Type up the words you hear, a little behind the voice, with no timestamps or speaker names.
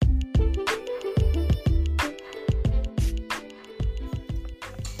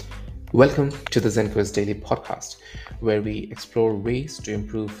Welcome to the ZenQuest Daily Podcast, where we explore ways to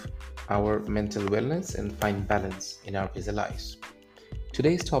improve our mental wellness and find balance in our busy lives.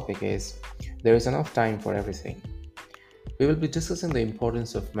 Today's topic is there is enough time for everything. We will be discussing the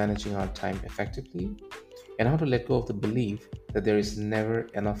importance of managing our time effectively and how to let go of the belief that there is never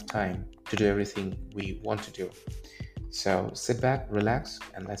enough time to do everything we want to do. So sit back, relax,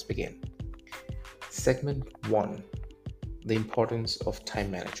 and let's begin. Segment 1: The importance of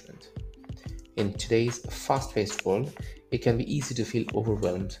time management. In today's fast paced world, it can be easy to feel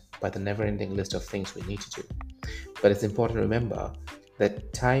overwhelmed by the never ending list of things we need to do. But it's important to remember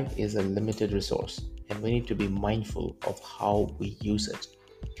that time is a limited resource and we need to be mindful of how we use it.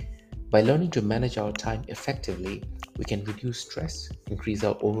 By learning to manage our time effectively, we can reduce stress, increase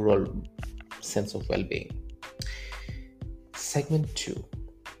our overall sense of well being. Segment 2: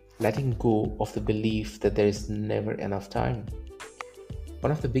 Letting go of the belief that there is never enough time.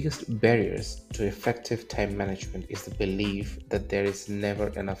 One of the biggest barriers to effective time management is the belief that there is never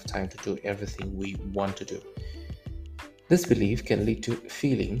enough time to do everything we want to do. This belief can lead to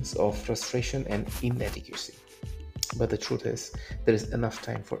feelings of frustration and inadequacy. But the truth is, there is enough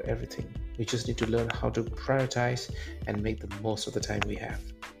time for everything. We just need to learn how to prioritize and make the most of the time we have.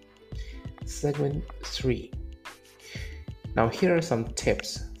 Segment 3. Now, here are some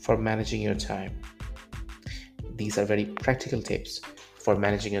tips for managing your time. These are very practical tips for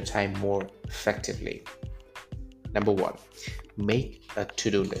managing your time more effectively. Number 1, make a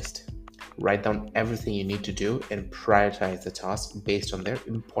to-do list. Write down everything you need to do and prioritize the tasks based on their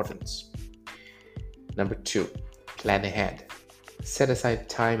importance. Number 2, plan ahead. Set aside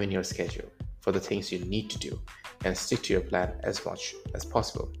time in your schedule for the things you need to do and stick to your plan as much as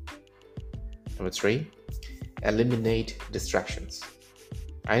possible. Number 3, eliminate distractions.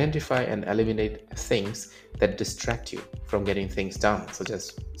 Identify and eliminate things that distract you from getting things done, such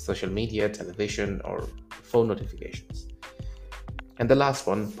as social media, television, or phone notifications. And the last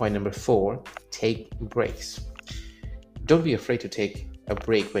one, point number 4, take breaks. Don't be afraid to take a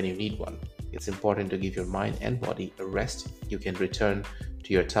break when you need one. It's important to give your mind and body a rest. You can return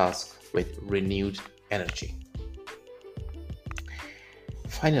to your task with renewed energy.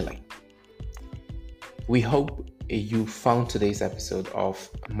 Finally, we hope you found today's episode of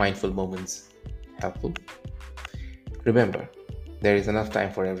Mindful Moments helpful. Remember, there is enough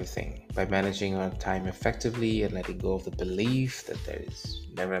time for everything. By managing our time effectively and letting go of the belief that there is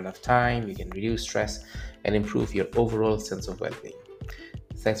never enough time, you can reduce stress and improve your overall sense of well-being.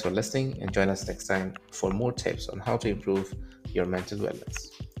 Thanks for listening and join us next time for more tips on how to improve your mental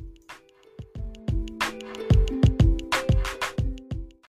wellness.